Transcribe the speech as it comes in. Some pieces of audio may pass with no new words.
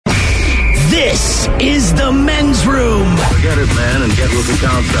This is the men's room. Forget it, man, and get with the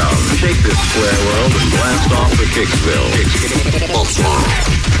countdown. Shake this square world and blast off for Kicksville.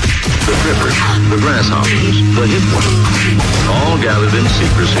 The trippers, the grasshoppers, the hip ones, all gathered in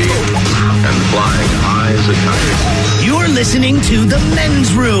secrecy and flying high as a kite. You're listening to the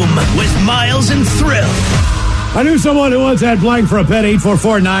men's room with Miles and Thrill. I knew someone who once had blank for a pet.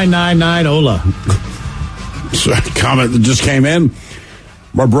 844-999-OLA. Comment that just came in.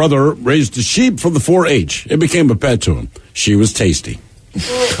 My brother raised a sheep for the 4-H. It became a pet to him. She was tasty.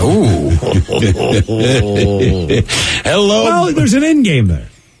 Ooh. Hello. Well, there's an end game there.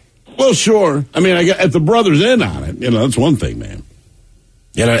 Well, sure. I mean, if the brother's in on it, that's one thing, man.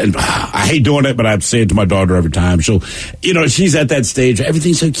 And I hate doing it, but I have to say it to my daughter every time. She'll, she's at that stage.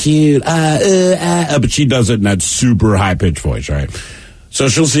 Everything's so cute. But she does it in that super high-pitched voice, right? So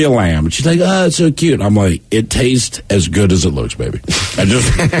she'll see a lamb, and she's like, it's so cute. I'm like, it tastes as good as it looks, baby.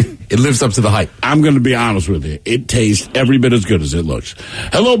 It lives up to the hype. I'm going to be honest with you. It tastes every bit as good as it looks.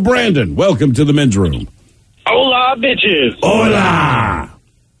 Hello, Brandon. Welcome to the men's room. Hola, bitches. Hola.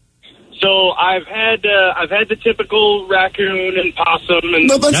 So I've had the typical raccoon and possum. And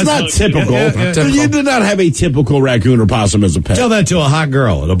no, that's not typical. Yeah. You did not have a typical raccoon or possum as a pet. Tell that to a hot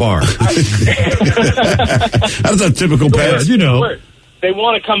girl at a bar. That's a typical pet. They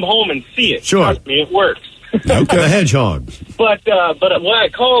want to come home and see it. Sure. Trust me, it works. Okay. The hedgehog. But why I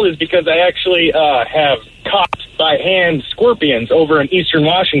call is because I actually have caught by hand scorpions over in eastern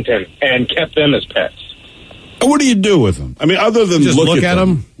Washington and kept them as pets. What do you do with them? I mean, other than just look at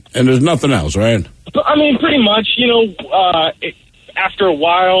them? And there's nothing else, right? I mean, pretty much, after a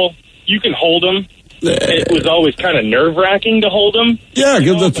while, you can hold them. It was always kind of nerve-wracking to hold them. Yeah,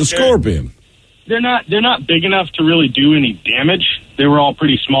 because it's a scorpion. They're not big enough to really do any damage. They were all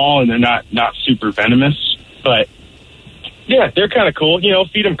pretty small, and they're not super venomous. But, yeah, they're kind of cool.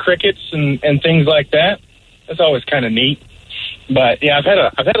 Feed them crickets and things like that. That's always kind of neat. But, yeah, I've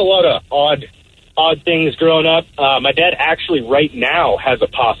had a lot of odd things growing up. My dad actually right now has a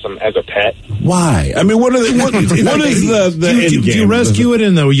possum as a pet. Why? I mean, what is the end game? Do you rescue it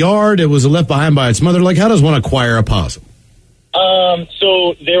in the yard? It was left behind by its mother. Like, how does one acquire a possum?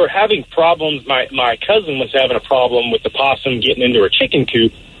 So they were having problems. My cousin was having a problem with the possum getting into her chicken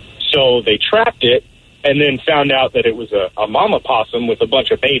coop. So they trapped it and then found out that it was a mama possum with a bunch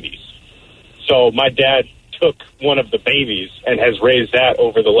of babies. So my dad took one of the babies and has raised that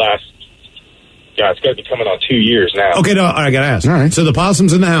over the last, it's got to be coming on 2 years now. Okay, no, I got to ask. All right. So the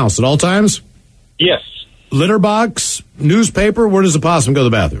possum's in the house at all times? Yes. Litter box, newspaper, where does the possum go to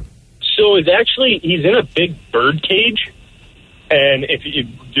the bathroom? So he's in a big bird cage. And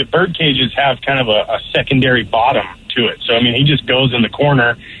the bird cages have kind of a secondary bottom to it. So, I mean, he just goes in the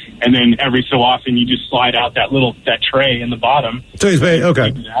corner, and then every so often you just slide out that tray in the bottom. So he's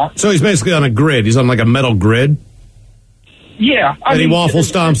basically on a grid. He's on like a metal grid. Yeah. He waffle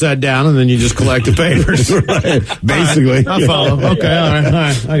stomps that down, and then you just collect the papers. Right. Basically. I follow. Okay, all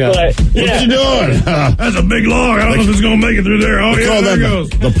right. I got it. What you doing? That's a big log. I don't know if it's going to make it through there. Oh, yeah, there it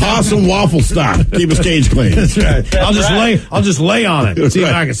goes. The possum waffle stomp. Keep his cage clean. That's right. I'll just lay on it. See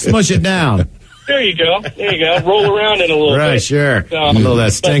if I can smush it down. There you go. Roll around in a little bit. Right, sure. A little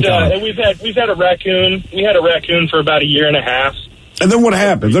that stink on it. And we've had a raccoon. We had a raccoon for about a year and a half. And then what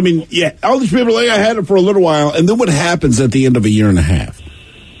happens? I mean, all these people are like, I had it for a little while, and then what happens at the end of a year and a half?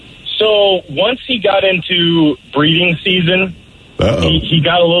 So once he got into breeding season, he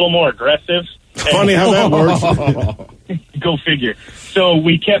got a little more aggressive. Funny how that works. Go figure. So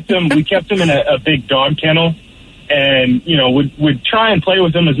we kept him in a big dog kennel, and would try and play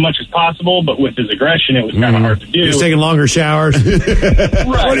with him as much as possible, but with his aggression, it was kind of hard to do. He's taking longer showers. Right.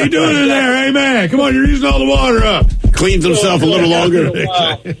 What are you doing in there? Hey, man, come on, you're using all the water up. Cleans himself a little longer.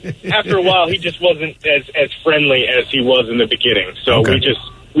 After a while, he just wasn't as friendly as he was in the beginning. So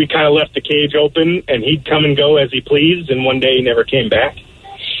we kind of left the cage open, and he'd come and go as he pleased, and one day he never came back.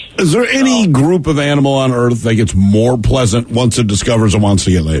 Is there any group of animal on Earth that gets more pleasant once it discovers and wants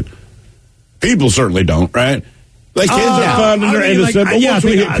to get laid? People certainly don't, right? Like kids are fun and they're innocent, but once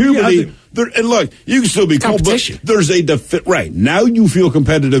we hit puberty, and look, you can still be cool, but there's a right now you feel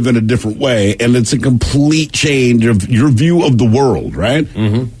competitive in a different way, and it's a complete change of your view of the world, right?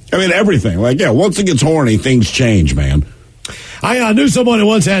 Mm-hmm. I mean, everything. Like, once it gets horny, things change, man. I knew someone who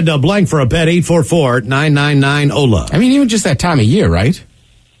once had blank for a pet. 844-999-OLA. I mean, even just that time of year, right?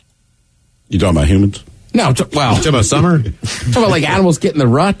 You talking about humans? No, talking about summer? Talking about like animals getting the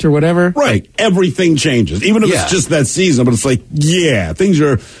rut or whatever? Right. Everything changes. Even if it's just that season, but it's like, things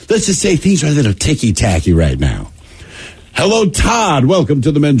are, let's just say things are a little ticky-tacky right now. Hello, Todd. Welcome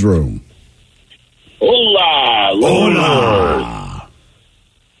to the men's room. Hola. Hola.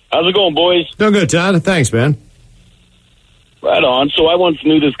 How's it going, boys? Doing good, Todd. Thanks, man. Right on. So I once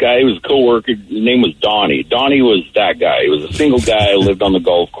knew this guy. He was a coworker. His name was Donnie. Donnie was that guy. He was a single guy, lived on the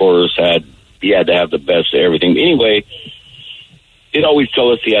golf course, he had to have the best of everything. Anyway, he'd always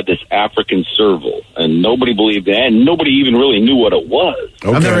tell us he had this African serval, and nobody believed it, and nobody even really knew what it was.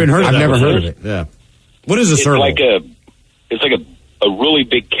 Okay. I've never heard of it. Yeah. What is a serval? It's like a really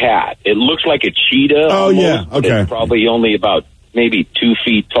big cat. It looks like a cheetah. Oh, almost, yeah. Okay. It's probably only about maybe 2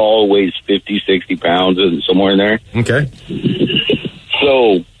 feet tall, weighs 50, 60 pounds, somewhere in there. Okay.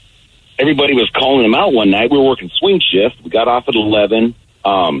 So everybody was calling him out one night. We were working swing shift. We got off at 11.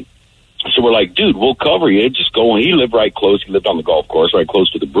 So we're like, dude, we'll cover you. Just go. And he lived right close. He lived on the golf course, right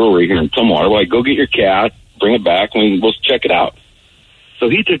close to the brewery here in Tumwater. We're like, go get your cat, bring it back, and we'll check it out. So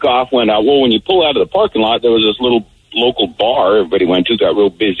he took off, went out. Well, when you pull out of the parking lot, there was this little local bar everybody went to. Got real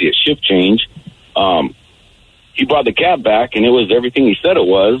busy at shift change. He brought the cat back, and it was everything he said it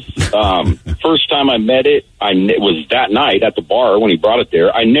was. First time I met it, it was that night at the bar when he brought it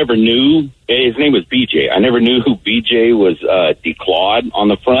there. I never knew. His name was BJ. I never knew who BJ was declawed on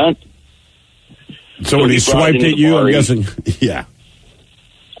the front. So when he swiped at you, I'm guessing, yeah.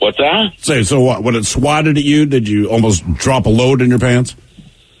 What's that? So what? When it swatted at you, did you almost drop a load in your pants?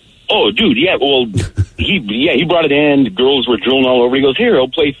 Oh, dude, yeah. Well, he brought it in. The girls were drooling all over. He goes, here, I'll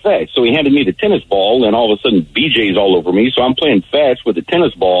play fetch. So he handed me the tennis ball, and all of a sudden, BJ's all over me. So I'm playing fetch with the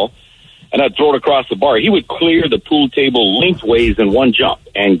tennis ball, and I'd throw it across the bar. He would clear the pool table lengthways in one jump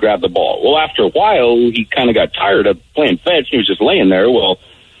and grab the ball. Well, after a while, he kind of got tired of playing fetch. He was just laying there. Well,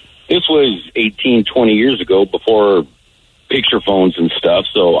 this was 18, 20 years ago, before picture phones and stuff.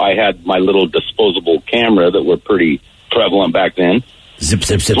 So I had my little disposable camera that were pretty prevalent back then. Zip,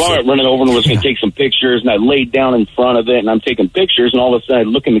 zip, zip, so I went running over and was going to take some pictures, and I laid down in front of it, and I'm taking pictures, and all of a sudden I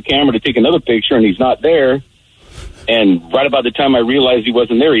look in the camera to take another picture, and he's not there. And right about the time I realized he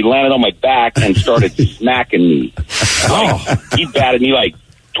wasn't there, he landed on my back and started smacking me. He batted me like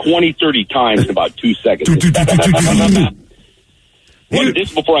 20, 30 times in about 2 seconds.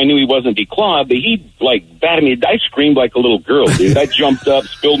 This before I knew he wasn't declawed, but he batted me. I screamed like a little girl, dude. I jumped up,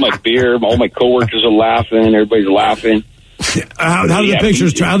 spilled my beer. All my coworkers are laughing. Everybody's laughing. How did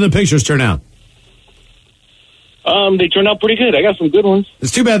the pictures turn out? They turned out pretty good. I got some good ones.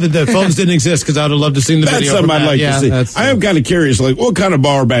 It's too bad that the phones didn't exist, because I would have loved to see the video. That's something I'd like to see. I am kind of curious, what kind of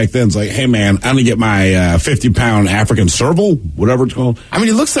bar back then's like, hey man, I'm gonna get my 50-pound African serval, whatever it's called. I mean,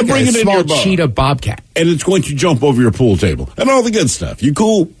 it looks like a small cheetah bobcat, and it's going to jump over your pool table and all the good stuff. You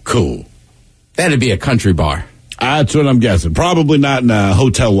cool? Cool. That'd be a country bar. That's what I'm guessing. Probably not in a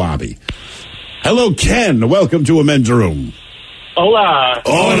hotel lobby. Hello, Ken. Welcome to a men's room. Hola.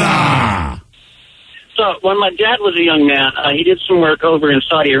 Hola. So when my dad was a young man, he did some work over in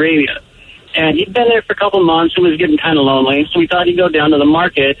Saudi Arabia. And he'd been there for a couple of months and was getting kind of lonely, so we thought he'd go down to the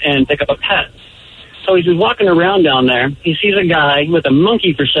market and pick up a pet. So he's walking around down there. He sees a guy with a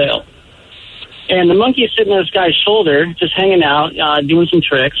monkey for sale. And the monkey is sitting on this guy's shoulder, just hanging out, doing some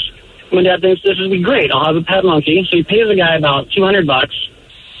tricks. My dad thinks this would be great. I'll have a pet monkey. So he pays the guy about $200.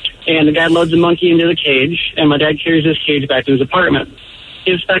 And the guy loads the monkey into the cage, and my dad carries his cage back to his apartment. He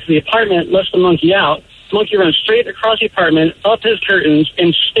gets back to the apartment, lets the monkey out. The monkey runs straight across the apartment, up his curtains,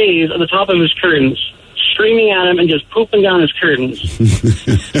 and stays at the top of his curtains, screaming at him and just pooping down his curtains.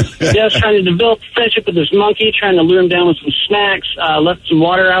 Dad's trying to develop friendship with this monkey, trying to lure him down with some snacks, left some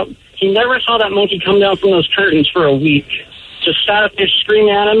water out. He never saw that monkey come down from those curtains for a week. Just sat up there screaming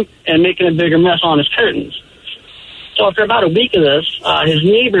at him and making a bigger mess on his curtains. So after about a week of this, his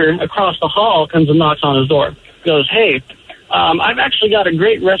neighbor across the hall comes and knocks on his door. Goes, hey, I've actually got a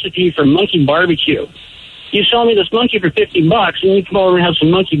great recipe for monkey barbecue. You sell me this monkey for $50, and you come over and have some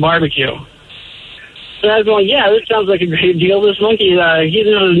monkey barbecue. So I was going, yeah, this sounds like a great deal. This monkey,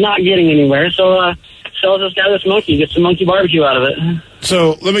 he's not getting anywhere, so sell this guy this monkey, get some monkey barbecue out of it.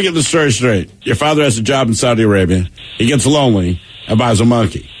 So let me get the story straight. Your father has a job in Saudi Arabia. He gets lonely and buys a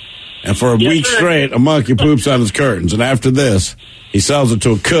monkey. And for a week straight, a monkey poops on his curtains. And after this, he sells it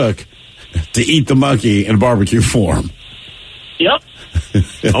to a cook to eat the monkey in barbecue form. Yep.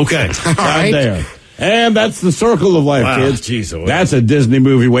 Okay. All right. There. And that's the circle of life, kids. Jeez, that's a Disney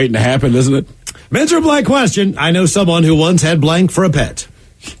movie waiting to happen, isn't it? Men's Room blank question. I know someone who once had blank for a pet.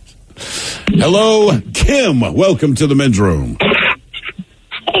 Hello, Kim. Welcome to the Men's Room.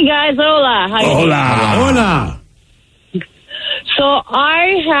 Hey, guys. Hola. How you doing? Hola. So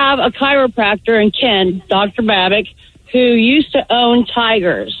I have a chiropractor in Kent, Dr. Babick, who used to own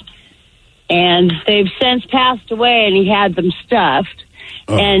tigers. And they've since passed away, and he had them stuffed.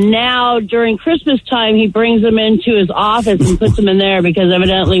 And now during Christmas time, he brings them into his office and puts them in there because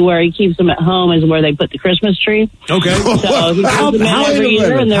evidently where he keeps them at home is where they put the Christmas tree. Okay. So he puts them in every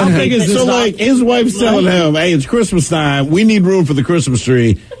year. And how big is this? So like his wife's telling him, "Hey, it's Christmas time. We need room for the Christmas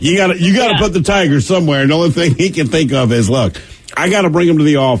tree. You got to put the tiger somewhere." And the only thing he can think of is, look, I got to bring him to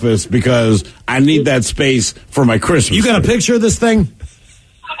the office because I need that space for my Christmas. You got a picture of this thing?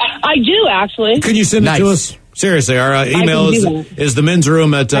 I do, actually. Could you send it to us? Seriously, our email is the men's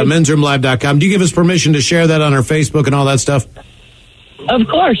room at mensroomlive.com. Do you give us permission to share that on our Facebook and all that stuff? Of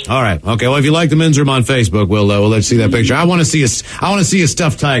course. All right. Okay. Well, if you like the men's room on Facebook, we'll let you see that picture. I want to see a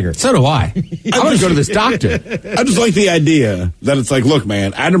stuffed tiger. So do I. I want to go to this doctor. I just like the idea that it's like, look,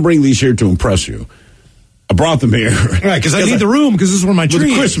 man, I didn't bring these here to impress you. I brought them here. Right, because I need the room because this is where my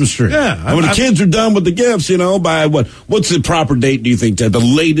tree is. Christmas tree. Yeah. And when the kids are done with the gifts, by what's the proper date, do you think, Ted? The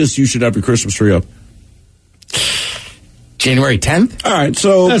latest you should have your Christmas tree up? January 10th? All right,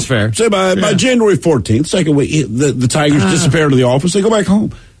 so that's fair. Say by January 14th, second week, the tigers disappear to the office. They go back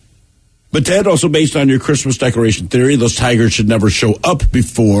home. But Ted, also based on your Christmas decoration theory, those tigers should never show up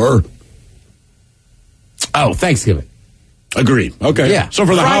before. Oh, Thanksgiving. Agreed. Okay. Yeah. So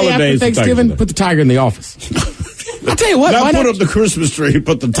for the Friday holidays, after Thanksgiving, put the tiger in the office. I'll tell you what. Not put up the Christmas tree,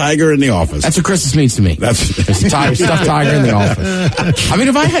 put the tiger in the office. That's what Christmas means to me. There's a stuffed tiger in the office. I mean,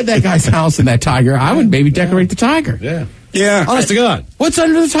 if I had that guy's house and that tiger, I would maybe decorate the tiger. Yeah. Yeah. Honest to God. What's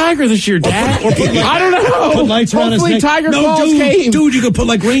under the tiger this year, Dad? I don't know. Put lights around his neck. Tiger Claws came. Dude, you could put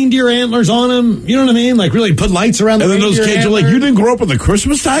like reindeer antlers on him. You know what I mean? Like really put lights around the reindeer. And then those kids are like, you didn't grow up with a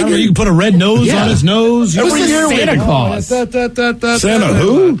Christmas tiger? You can put a red nose on his nose. Every year Santa Claus. Santa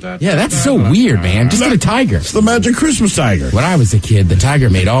who? Yeah, that's so weird, man. Just get a tiger. It's the magic Christmas tiger. When I was a kid, the tiger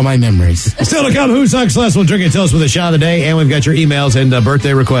made all my memories. Still to come, Who Sucks Less? We'll drink and tell us with a shot of the day. And we've got your emails and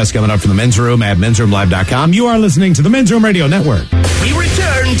birthday requests coming up from the men's room at mensroomlive.com. You are listening to the Men's Room Radio Network. We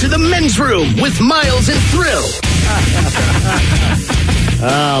return to the men's room with Miles and Thrill.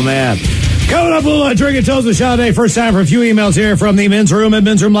 Oh, man. Coming up, we'll drink and tell us the shot of the day. First time for a few emails here from the men's room at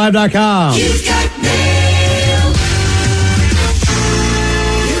mensroomlive.com. You've got mail.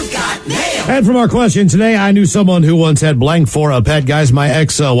 You've got mail. And from our question today, I knew someone who once had blank for a pet. Guys, my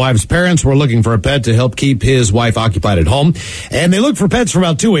ex-wife's parents were looking for a pet to help keep his wife occupied at home. And they looked for pets for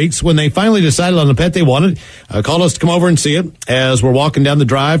about 2 weeks. When they finally decided on the pet they wanted, called us to come over and see it. As we're walking down the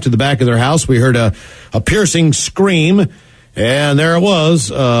drive to the back of their house, we heard a piercing scream. And there it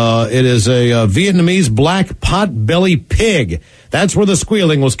was. It is a Vietnamese black potbelly pig. That's where the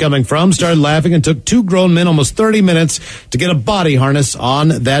squealing was coming from. Started laughing and took two grown men almost 30 minutes to get a body harness on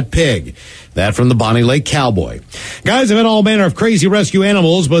that pig. That from the Bonnie Lake Cowboy. Guys, I've had all manner of crazy rescue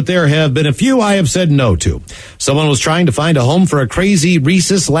animals, but there have been a few I have said no to. Someone was trying to find a home for a crazy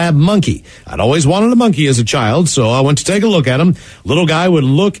rhesus lab monkey. I'd always wanted a monkey as a child, so I went to take a look at him. Little guy would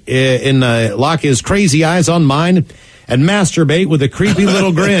look lock his crazy eyes on mine and masturbate with a creepy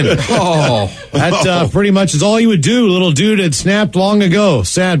little grin. That pretty much is all he would do. Little dude had snapped long ago.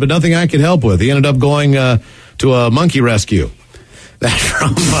 Sad, but nothing I could help with. He ended up going to a monkey rescue.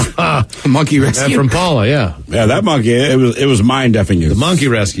 That from monkey rescue. That from Paula, yeah. Yeah, that monkey, it was mind-effing you. The monkey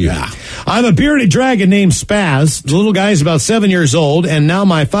rescue. Yeah. I have a bearded dragon named Spaz. The little guy's about 7 years old, and now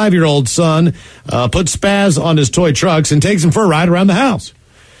my 5-year-old son puts Spaz on his toy trucks and takes him for a ride around the house.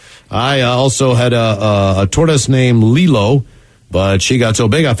 I also had a tortoise named Lilo, but she got so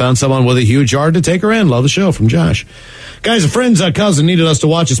big I found someone with a huge yard to take her in. Love the show, from Josh. Guys, a friend's cousin needed us to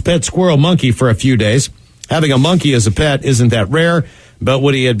watch his pet squirrel monkey for a few days. Having a monkey as a pet isn't that rare, but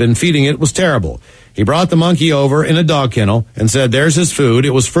what he had been feeding it was terrible. He brought the monkey over in a dog kennel and said, there's his food. It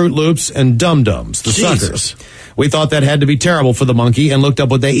was Fruit Loops and Dum Dums, the suckers. We thought that had to be terrible for the monkey and looked up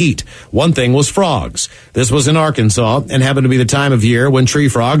what they eat. One thing was frogs. This was in Arkansas and happened to be the time of year when tree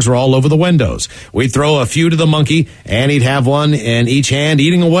frogs were all over the windows. We'd throw a few to the monkey and he'd have one in each hand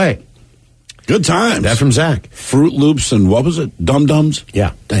eating away. Good times. That from Zach. Fruit Loops and what was it? Dum Dums?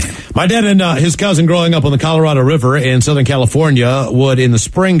 Yeah. Damn. My dad and his cousin growing up on the Colorado River in Southern California would in the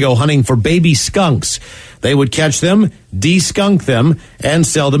spring go hunting for baby skunks. They would catch them, de-skunk them, and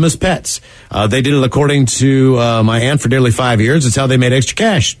sell them as pets. They did it according to my aunt for nearly 5 years. It's how they made extra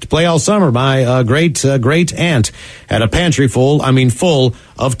cash to play all summer. My great aunt had a pantry full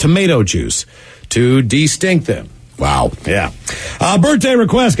of tomato juice to de-stink them. Wow. Yeah. Birthday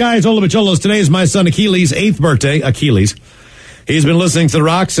request, guys. Hola Bicholos. Today is my son Achilles' 8th birthday. Achilles. He's been listening to The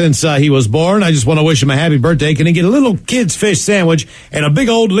Rock since he was born. I just want to wish him a happy birthday. Can he get a little kid's fish sandwich and a big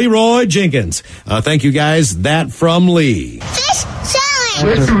old Leroy Jenkins? Thank you, guys. That from Lee. Fish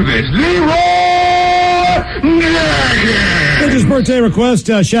sandwich. Let's do this. Leroy This birthday request,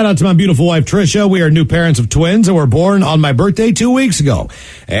 shout out to my beautiful wife, Trisha. We are new parents of twins and were born on my birthday 2 weeks ago.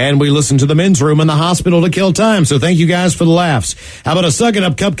 And we listened to the men's room in the hospital to kill time. So thank you guys for the laughs. How about a Suck It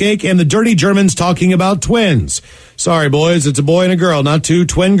Up cupcake and the Dirty Germans talking about twins? Sorry, boys, it's a boy and a girl, not two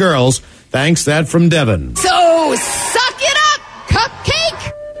twin girls. Thanks, that from Devin. So, suck it up,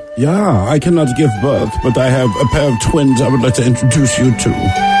 cupcake! Yeah, I cannot give birth, but I have a pair of twins I would like to introduce you to.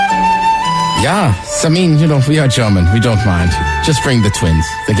 Yeah, I mean, we are German. We don't mind. Just bring the twins.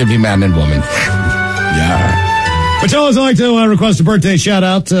 They can be man and woman. Yeah. But always like to request a birthday shout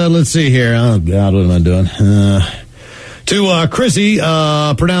out. Let's see here. Oh, God, what am I doing? To Chrissy,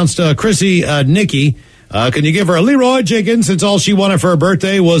 pronounced Chrissy Nikki. Can you give her a Leroy Jenkins, since all she wanted for her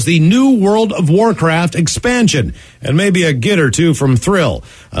birthday was the new World of Warcraft expansion, and maybe a git or two from Thrill.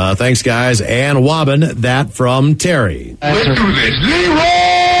 Thanks, guys. And Wobbin, that from Terry. Let's do this.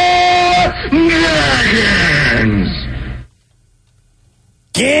 Leroy Jenkins.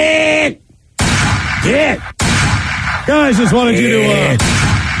 Get! Guys, just wanted you to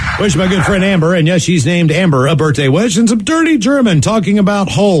wish my good friend Amber, and yes, she's named Amber, a birthday wish, and some dirty German talking about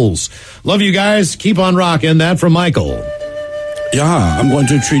holes. Love you guys. Keep on rocking. That from Michael. Yeah, I'm going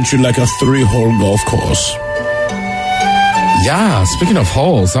to treat you like a 3-hole golf course. Yeah, speaking of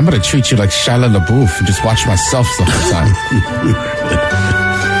holes, I'm going to treat you like Shia LaBeouf and just watch myself the whole time.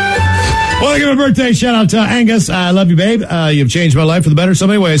 Well, I give a birthday shout out to Angus. I love you, babe. You've changed my life for the better so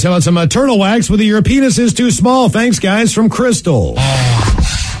many ways. How about some turtle wax with your penis is too small? Thanks, guys, from Crystal.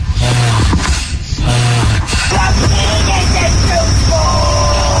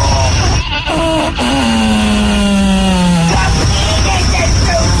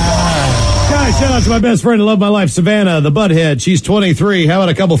 Shout out to my best friend who loved my life, Savannah, the butthead. She's 23. How about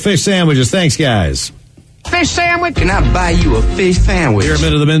a couple fish sandwiches? Thanks, guys. Fish sandwich? Can I buy you a fish sandwich? Here at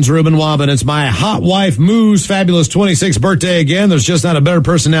the men's room in Wobbin. It's my hot wife, Moo's fabulous 26th birthday again. There's just not a better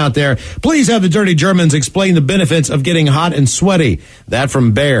person out there. Please have the Dirty Germans explain the benefits of getting hot and sweaty. That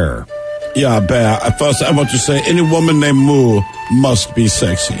from Bear. Yeah, Bear. First, I want to say any woman named Moo must be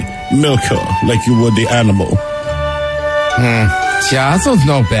sexy. Milk her like you would the animal. Yeah, that sounds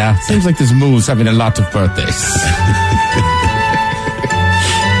no bad. Seems like this Moo's having a lot of birthdays.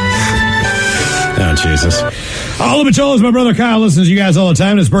 Oh, Jesus. All the Macholas, my brother Kyle listens to you guys all the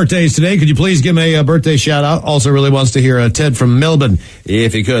time. His birthday is today. Could you please give him a birthday shout out? Also really wants to hear Ted from Melbourne,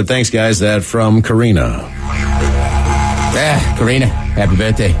 if you could. Thanks, guys. That from Karina. Karina, happy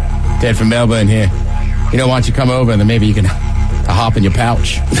birthday. Ted from Melbourne here. Why don't you come over and then maybe you can hop in your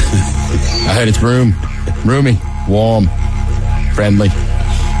pouch. I heard it's roomy, warm, friendly.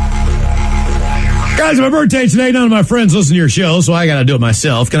 Guys, my birthday today. None of my friends listen to your show, so I got to do it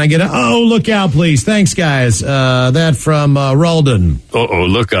myself. Can I get look out, please. Thanks, guys. That from Ralden.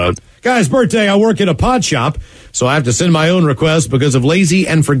 Look out. Guys, birthday, I work at a pot shop, so I have to send my own request because of lazy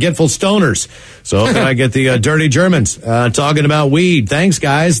and forgetful stoners. So can I get the Dirty Germans talking about weed? Thanks,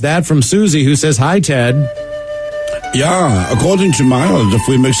 guys. That from Susie, who says, hi, Ted. Yeah, according to Miles, if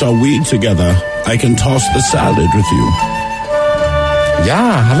we mix our weed together, I can toss the salad with you.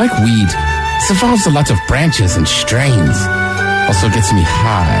 Yeah, I like weed. It involves a lot of branches and strains. Also gets me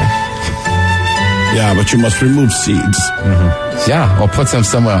high. Yeah, but you must remove seeds. Mm-hmm. Yeah, or put them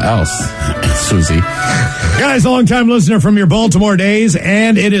somewhere else, Susie. Guys, long-time listener from your Baltimore days,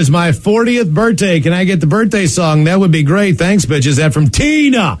 and it is my 40th birthday. Can I get the birthday song? That would be great. Thanks, bitches. That from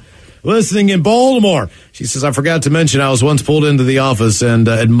Tina, listening in Baltimore. She says, I forgot to mention I was once pulled into the office and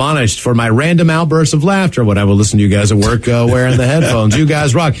admonished for my random outbursts of laughter when I would listen to you guys at work wearing the headphones. You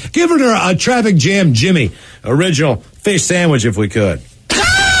guys rock. Give her a Traffic Jam Jimmy original fish sandwich if we could.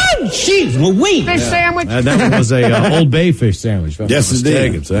 Jeez Louise. Fish sandwich? That one was a Old Bay fish sandwich. Yes, it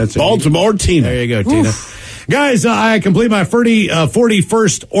did. So that's Baltimore, Tina. There you go, Tina. Guys, I complete my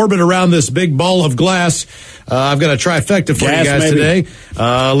 41st orbit around this big ball of glass. I've got a trifecta for you guys today.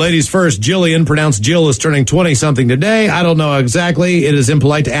 Ladies first, Jillian, pronounced Jill, is turning 20-something today. I don't know exactly. It is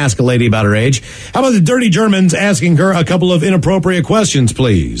impolite to ask a lady about her age. How about the Dirty Germans asking her a couple of inappropriate questions,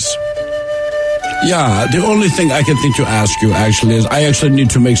 please? Yeah, the only thing I can think to ask you, actually, is I actually need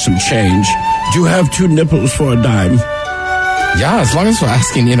to make some change. Do you have 2 nipples for a dime? Yeah, as long as we're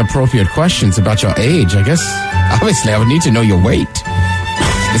asking inappropriate questions about your age, I guess, obviously, I would need to know your weight.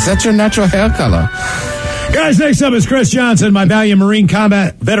 Is that your natural hair color? Guys, next up is Chris Johnson, my valiant Marine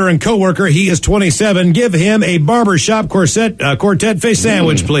combat veteran co-worker. He is 27. Give him a barbershop quartet fish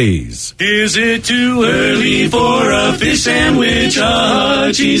sandwich, please. Is it too early for a fish sandwich?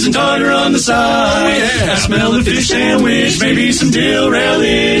 Cheese and tartar on the side. I smell the fish sandwich, maybe some dill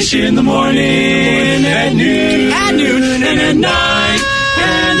relish in the morning, at noon, and at night,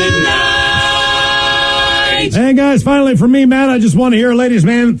 and at sandwich. And guys, finally from me, Matt, I just want to hear a ladies'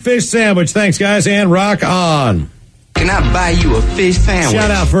 man fish sandwich. Thanks, guys, and rock on. Can I buy you a fish sandwich? Shout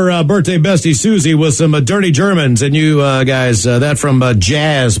out for birthday bestie Susie with some dirty Germans. And you guys, that from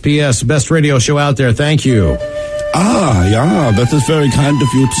Jazz, P.S. Best radio show out there. Thank you. Yeah, that is very kind of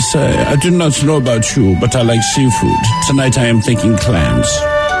you to say. I do not know about you, but I like seafood. Tonight I am thinking clams.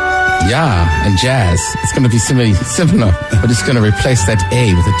 Yeah, and Jazz. It's going to be similar, but it's going to replace that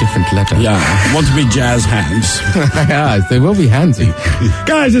A with a different letter. Yeah, want to be Jazz hands. Yeah, they will be handsy.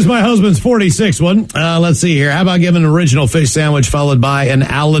 Guys, this is my husband's 46th one. Let's see here. How about giving an original fish sandwich followed by an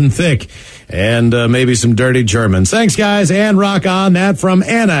Alan Thick and maybe some dirty Germans? Thanks, guys, and rock on. That from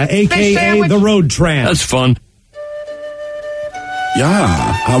Anna, a.k.a. the Road Tramp. That's fun.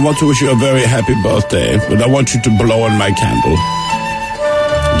 Yeah, I want to wish you a very happy birthday, but I want you to blow on my candle.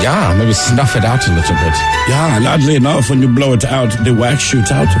 Yeah, maybe snuff it out a little bit. Yeah, and oddly enough, when you blow it out, the wax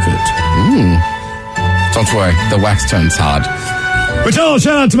shoots out of it. Don't worry, the wax turns hard. But shout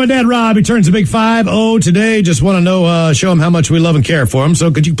out to my dad, Rob. He turns a big 5-0 today. Just want to know, show him how much we love and care for him.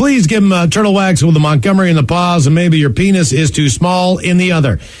 So could you please give him turtle wax with the Montgomery in the paws, and maybe your penis is too small in the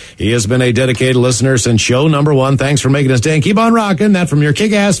other. He has been a dedicated listener since show number 1. Thanks for making us day and keep on rocking. That from your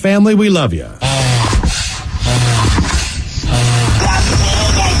kick-ass family. We love you.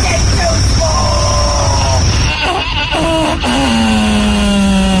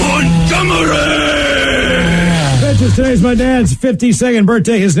 Today's my dad's 52nd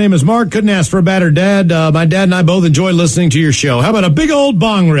birthday. His name is Mark. Couldn't ask for a better dad. My dad and I both enjoy listening to your show. How about a big old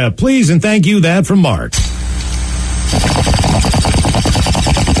bong rip, please, and thank you. That from Mark.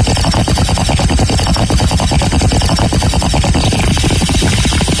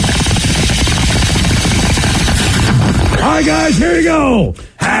 All right, guys, here you go.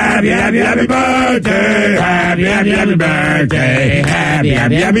 Happy birthday. Happy birthday.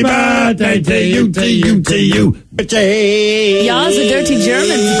 Happy birthday to you. Ya's a Dirty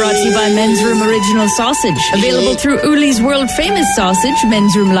Germans brought to you by Men's Room Original Sausage. Available through Uli's World Famous Sausage,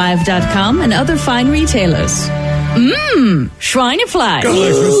 mensroomlive.com, and other fine retailers. Schweinefleisch.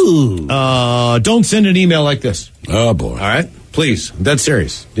 Don't send an email like this. Oh, boy. All right? Please. That's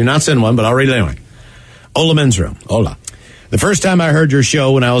serious. Do not send one, but I'll read it anyway. Hola, Men's Room. Hola. The first time I heard your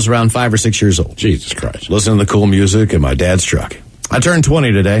show when I was around 5 or 6 years old. Jesus Christ. Listening to the cool music in my dad's truck. I turned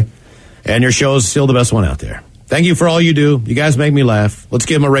 20 today, and your show is still the best one out there. Thank you for all you do. You guys make me laugh. Let's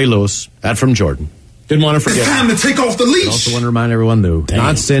give him a Ray Lewis. That from Jordan. Didn't want to forget. It's time to take off the leash. Also want to remind everyone new.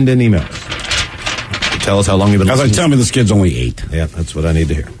 Not send in emails. Tell us how long you've been listening. Tell me this kid's only 8. Yeah, that's what I need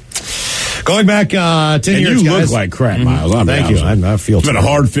to hear. Going back 10 and years, you guys. look like crap, Miles. Thank you. I feel it's been a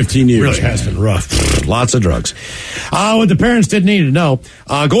hard 15 years. It really has been rough. Lots of drugs. What the parents didn't need to know.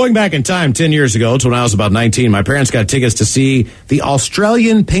 Going back in time 10 years ago to when I was about 19, my parents got tickets to see the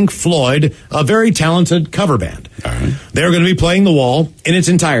Australian Pink Floyd, a very talented cover band. All right. They were going to be playing The Wall in its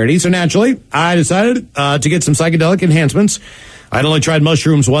entirety. So naturally, I decided to get some psychedelic enhancements. I'd only tried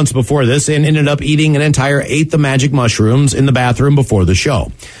mushrooms once before this and ended up eating an entire 8th of magic mushrooms in the bathroom before the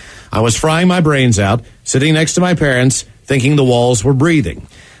show. I was frying my brains out, sitting next to my parents, thinking the walls were breathing.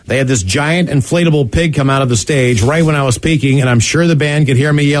 They had this giant inflatable pig come out of the stage right when I was peaking, and I'm sure the band could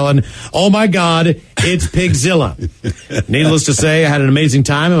hear me yelling, "Oh my God, it's Pigzilla." Needless to say, I had an amazing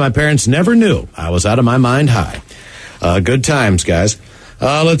time, and my parents never knew I was out of my mind high. Good times, guys.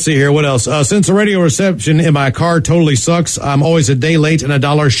 Let's see here. What else? Since the radio reception in my car totally sucks, I'm always a day late and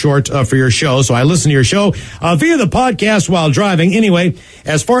 $1 short for your show. So I listen to your show via the podcast while driving. Anyway,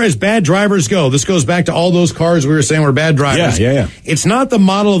 as far as bad drivers go, this goes back to all those cars we were saying were bad drivers. Yeah. It's not the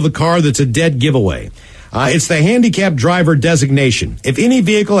model of the car that's a dead giveaway. It's the handicapped driver designation. If any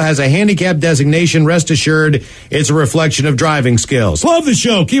vehicle has a handicapped designation, rest assured it's a reflection of driving skills. Love the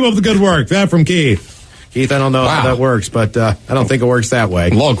show. Keep up the good work. That from Keith. Keith, I don't know how that works, but I don't think it works that way. A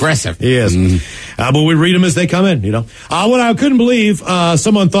little aggressive. He is. But we read them as they come in, you know. What I couldn't believe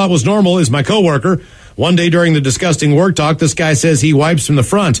someone thought was normal is my coworker. One day during the disgusting work talk, this guy says he wipes from the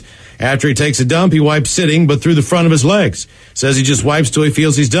front. After he takes a dump, he wipes sitting, but through the front of his legs. Says he just wipes till he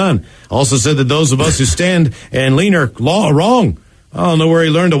feels he's done. Also said that those of us who stand and lean are wrong. I don't know where he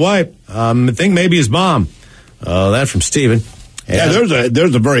learned to wipe. I think maybe his mom. That from Steven. Yeah,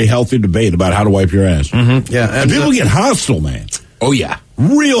 there's a very healthy debate about how to wipe your ass. Mm-hmm. Yeah, and people get hostile, man. Oh, yeah.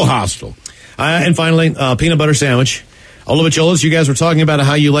 Real hostile. And finally, peanut butter sandwich. Olavicholas, you guys were talking about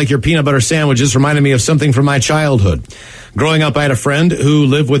how you like your peanut butter sandwiches. Reminded me of something from my childhood. Growing up, I had a friend who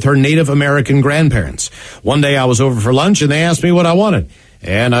lived with her Native American grandparents. One day I was over for lunch and they asked me what I wanted.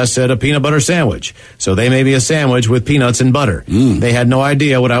 And I said a peanut butter sandwich. So they made me a sandwich with peanuts and butter. They had no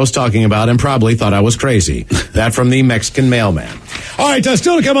idea what I was talking about and probably thought I was crazy. That from the Mexican mailman. All right,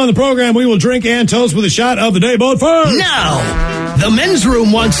 still to come on the program, we will drink and toast with a shot of the day. But first, now, the men's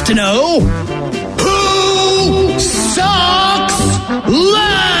room wants to know, who sucks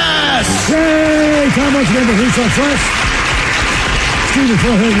less? Yay! Time once again for Who Sucks Less. Steve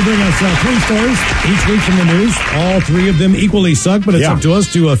Flowhead will bring us 3 stories each week from the news. All 3 of them equally suck, but it's up to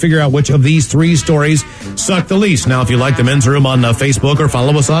us to figure out which of these 3 stories suck the least. Now, if you like the Men's Room on Facebook or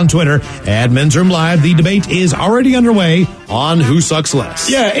follow us on Twitter at Men's Room Live, the debate is already underway on Who Sucks Less.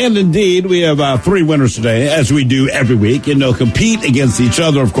 Yeah, and indeed, we have 3 winners today, as we do every week, and they'll compete against each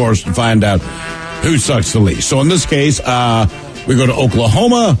other, of course, to find out who sucks the least. So in this case, we go to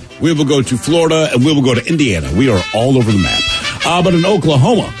Oklahoma, we will go to Florida, and we will go to Indiana. We are all over the map. But in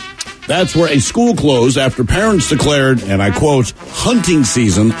Oklahoma, that's where a school closed after parents declared, and I quote, hunting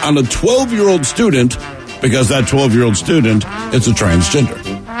season on a 12-year-old student because that 12-year-old student is a transgender.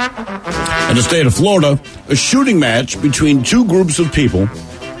 In the state of Florida, a shooting match between 2 groups of people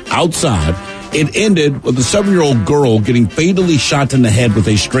outside, it ended with a 7-year-old girl getting fatally shot in the head with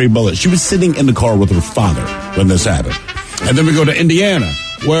a stray bullet. She was sitting in the car with her father when this happened. And then we go to Indiana,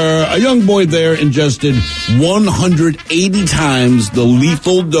 where a young boy there ingested 180 times the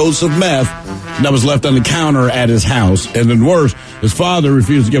lethal dose of meth that was left on the counter at his house. And then worse, his father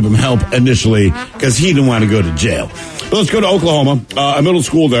refused to give him help initially because he didn't want to go to jail. But let's go to Oklahoma. A middle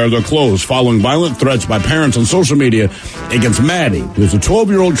school there, they're closed following violent threats by parents on social media against Maddie, who's a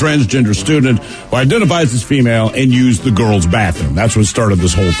 12-year-old transgender student who identifies as female and used the girls' bathroom. That's what started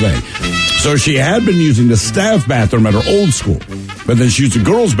this whole thing. So she had been using the staff bathroom at her old school, but then she used the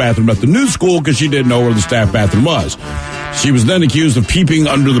girls' bathroom at the new school because she didn't know where the staff bathroom was. She was then accused of peeping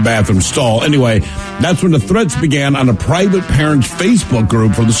under the bathroom stall. Anyway, that's when the threats began on a private parents' Facebook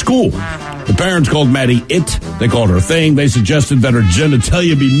group for the school. The parents called Maddie it. They called her a thing. They suggested that her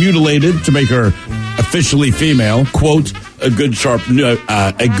genitalia be mutilated to make her officially female. Quote, a good sharp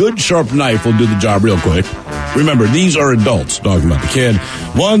knife will do the job real quick. Remember, these are adults talking about the kid.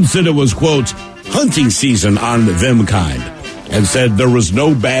 One said it was, quote, hunting season on them kind, and said there was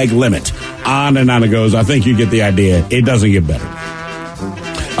no bag limit. On and on it goes. I think you get the idea. It doesn't get better.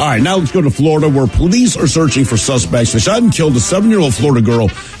 All right, now let's go to Florida, where police are searching for suspects. They shot and killed a 7-year-old Florida girl.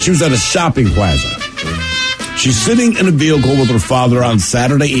 She was at a shopping plaza. She's sitting in a vehicle with her father on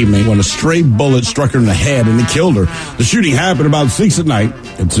Saturday evening when a stray bullet struck her in the head and it killed her. The shooting happened about 6 at night.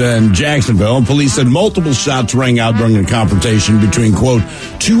 It's in Jacksonville, and police said multiple shots rang out during a confrontation between, quote,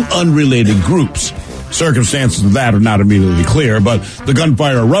 2 unrelated groups. Circumstances of that are not immediately clear, but the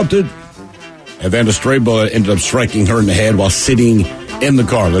gunfire erupted, and then a stray bullet ended up striking her in the head while sitting in the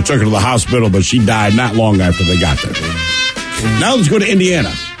car. They took her to the hospital, but she died not long after they got there. Now let's go to Indiana,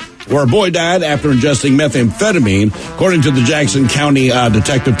 where a boy died after ingesting methamphetamine, according to the Jackson County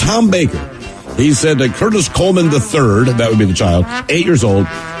detective Tom Baker. He said that Curtis Coleman III, that would be the child, 8 years old,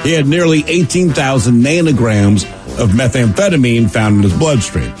 he had nearly 18,000 nanograms of methamphetamine found in his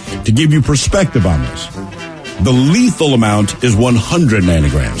bloodstream. To give you perspective on this, the lethal amount is 100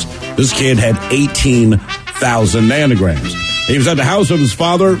 nanograms. This kid had 18,000 nanograms. He was at the house of his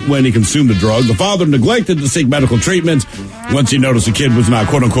father when he consumed the drug. The father neglected to seek medical treatment once he noticed the kid was not,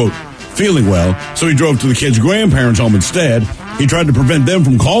 quote-unquote, feeling well, so he drove to the kid's grandparents' home instead. He tried to prevent them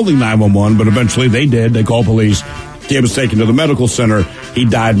from calling 911, but eventually they did. They called police. He was taken to the medical center. He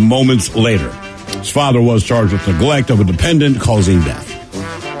died moments later. His father was charged with neglect of a dependent, causing death.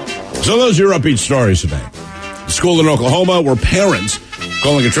 So those are your upbeat stories today. The school in Oklahoma where parents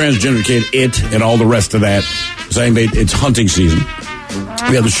calling a transgender kid it and all the rest of that, saying it's hunting season.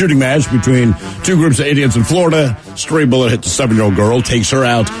 We have the shooting match between 2 groups of idiots in Florida. Stray bullet hit the 7-year-old girl, takes her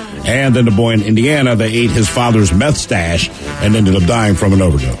out. And then the boy in Indiana, they ate his father's meth stash and ended up dying from an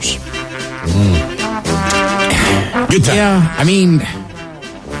overdose. Good time. Yeah, I mean,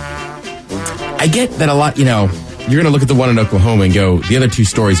 I get that a lot, you're going to look at the one in Oklahoma and go, the other 2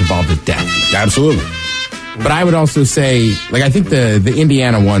 stories involved with death. Absolutely. But I would also say, I think the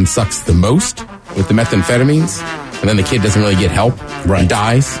Indiana one sucks the most with the methamphetamines, and then the kid doesn't really get help and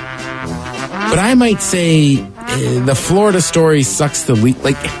dies. But I might say the Florida story sucks the least.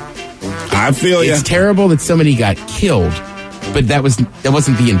 I feel it's terrible that somebody got killed, but that wasn't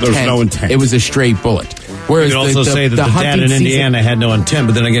the intent. There was no intent. It was a stray bullet. Whereas you could also say that the dad in Indiana had no intent,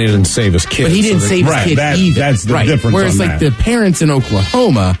 but then again, he didn't save his kid. But he didn't save his kid either. That's the difference. Whereas on the parents in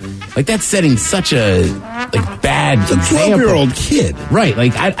Oklahoma, that's setting such a bad It's a example. 12-year-old kid. Right.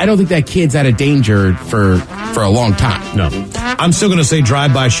 Like, I don't think that kid's out of danger for a long time. No. I'm still going to say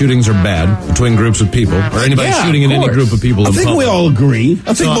drive-by shootings are bad between groups of people, or anybody shooting in any group of people. I think we all agree.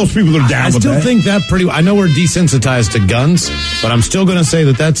 I think most people are down with that. I still think that I know we're desensitized to guns, but I'm still going to say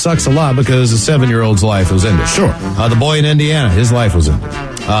that sucks a lot because a 7-year-old's life was ended. Sure. The boy in Indiana, his life was ended.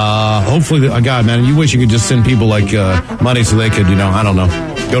 Hopefully, God, man, you wish you could just send people like money so they could, I don't know,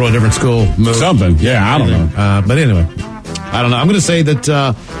 go to a different school, move. Something. Yeah, I don't know. But anyway, I don't know. I'm going to say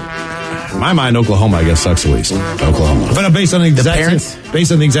that, in my mind, Oklahoma, I guess, sucks the least. Oklahoma. But based on the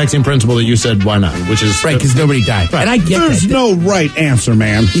exact same principle that you said, why not? Which is right, because nobody died. Right. And I get There's no right answer,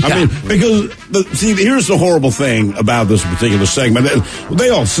 man. Yeah. I mean, because here's the horrible thing about this particular segment. They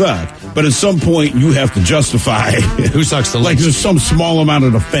all suck, but at some point you have to justify who sucks the least. Like there's some small amount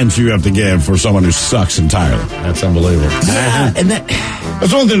of defense you have to give for someone who sucks entirely. That's unbelievable. Yeah, and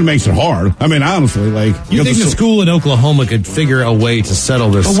that's the only thing that makes it hard. I mean, honestly, like you think the school in Oklahoma could figure a way to settle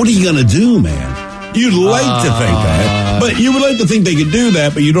this? But what are you going to do, man? You'd like to think that. But you would like to think they could do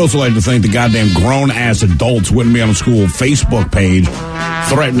that, but you'd also like to think the goddamn grown-ass adults wouldn't be on a school Facebook page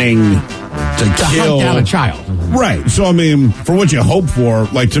threatening to kill hunt down a child. Right. So, I mean, for what you hope for,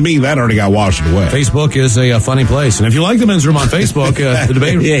 like, to me, that already got washed away. Facebook is a funny place. And if you like the men's room on Facebook, the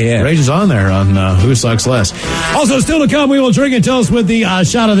debate rages on there on who sucks less. Also, still to come, we will drink and toast with the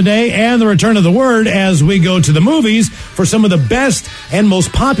shot of the day and the return of the word as we go to the movies for some of the best and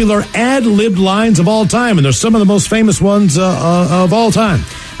most popular ad-libbed lines of all time. And there's some of the most famous ones of all time.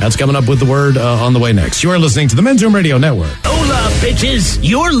 That's coming up with the word on the way next. You are listening to the Men's Room Radio Network. Hola, bitches.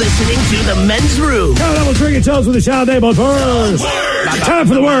 You're listening to the Men's Room. Now that will drink and toast with the shot of the day, but first, time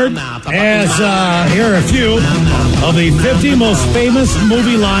for the word. As here are a few of the 50 most famous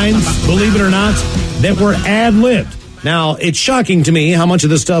movie lines, believe it or not, that were ad-libbed. Now, it's shocking to me how much of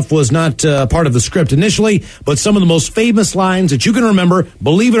this stuff was not part of the script initially, but some of the most famous lines that you can remember,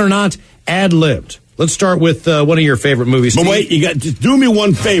 believe it or not, ad-libbed. Let's start with one of your favorite movies. But wait, just do me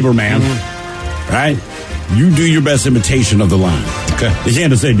one favor, man. Right? You do your best imitation of the line. Okay. You can't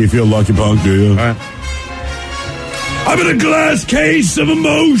just say, "Do you feel lucky, punk?" Do you? All right. I'm in a glass case of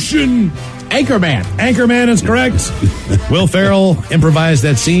emotion. Anchorman is correct. Will Ferrell improvised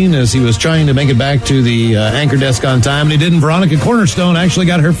that scene as he was trying to make it back to the anchor desk on time, and he didn't. Veronica Cornerstone actually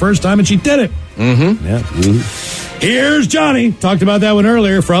got her first time, and she did it. Mm-hmm. Yeah. Mm-hmm. Here's Johnny. Talked about that one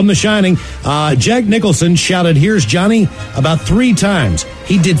earlier from The Shining. Jack Nicholson shouted, "Here's Johnny," about 3 times.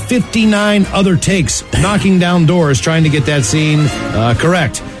 He did 59 other takes, knocking down doors, trying to get that scene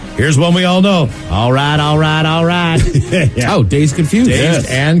correct. Here's one we all know. All right, all right, all right. Yeah. Oh, Dazed Confused. Dazed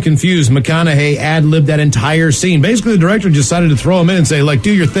and Confused. McConaughey ad-libbed that entire scene. Basically, the director decided to throw him in and say, like,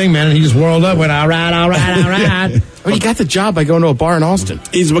 do your thing, man. And he just whirled up, went, all right, all right, all right. Well, he got the job by going to a bar in Austin.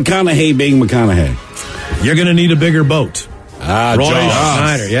 He's McConaughey being McConaughey. You're going to need a bigger boat. Roy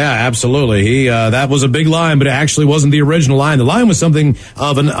Schneider. Yeah, absolutely. He that was a big line, but it actually wasn't the original line. The line was something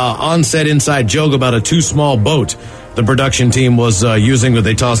of an on-set inside joke about a too small boat the production team was using, but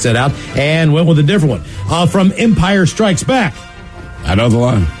they tossed that out and went with a different one. From Empire Strikes Back. I know the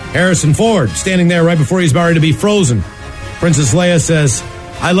line. Harrison Ford, standing there right before he's about to be frozen. Princess Leia says,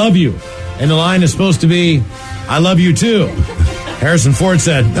 "I love you." And the line is supposed to be, "I love you too." Harrison Ford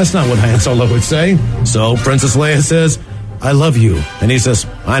said, "That's not what Han Solo would say." So Princess Leia says, "I love you." And he says,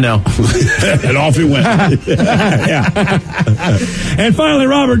 "I know." And off he went. Yeah. And finally,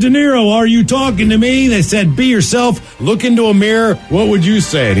 Robert De Niro, "Are you talking to me?" They said, "Be yourself. Look into a mirror. What would you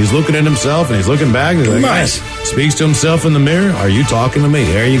say?" And he's looking at himself and he's looking back. And he's like, Nice. Speaks to himself in the mirror. "Are you talking to me?"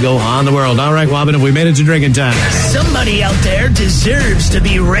 There you go. On the world. All right, Wobbin, have we made it to drinking time? Somebody out there deserves to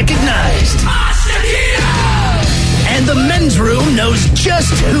be recognized. And the Men's Room knows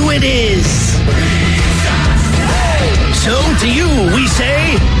just who it is. So to you we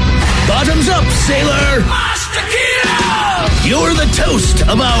say, bottoms up, sailor. You're the toast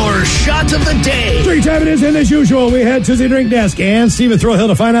of our shot of the day. Drink time it is, and as usual, we head to the drink desk and Stephen Throwhill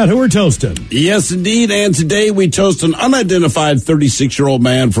to find out who we're toasting. Yes, indeed. And today we toast an unidentified 36-year-old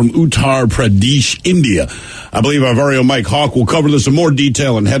man from Uttar Pradesh, India. I believe our very own Mike Hawk will cover this in more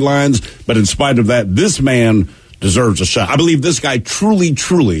detail in headlines. But in spite of that, this man deserves a shot. I believe this guy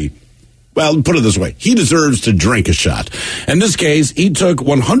truly, well, put it this way, he deserves to drink a shot. In this case, he took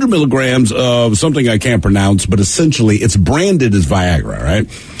 100 milligrams of something I can't pronounce, but essentially it's branded as Viagra, right?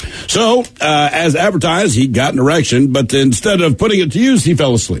 So, as advertised, he got an erection, but instead of putting it to use, he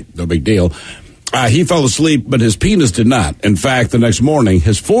fell asleep. No big deal. He fell asleep, but his penis did not. In fact, the next morning,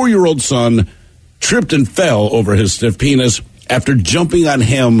 his 4-year-old son tripped and fell over his stiff penis after jumping on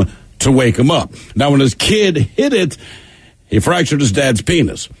him to wake him up. Now, when his kid hit it, he fractured his dad's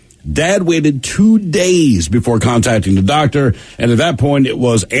penis. Dad waited 2 days before contacting the doctor, and at that point it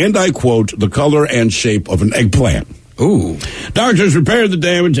was, and I quote, the color and shape of an eggplant. Ooh. Doctors repaired the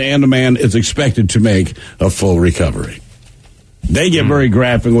damage, and the man is expected to make a full recovery. They get very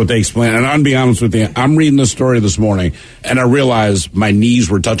graphic what they explain, and I'll be honest with you, I'm reading this story this morning, and I realized my knees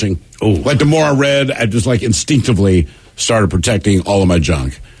were touching. Like the more I read, I just like instinctively started protecting all of my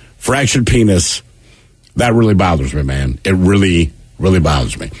junk. Fractured penis, that really bothers me, man. It really, really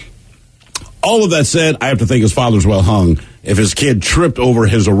bothers me. All of that said, I have to think his father's well hung if his kid tripped over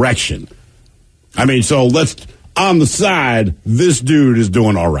his erection. I mean, so on the side, this dude is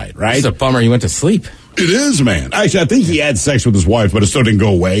doing all right, right? It's a bummer he went to sleep. It is, man. Actually, I think he had sex with his wife, but it still didn't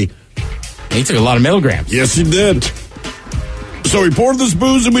go away. He took a lot of milligrams. Yes, he did. So we pour this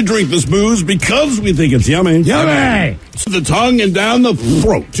booze and we drink this booze because we think it's yummy. Yummy! To the tongue and down the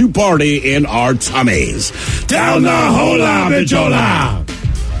throat to party in our tummies. Down the hola, bichola!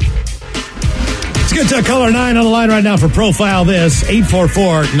 Let's get to caller 9 on the line right now for Profile This.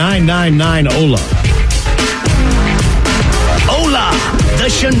 844-999-OLA. Hola! The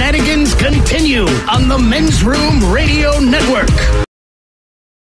shenanigans continue on the Men's Room Radio Network.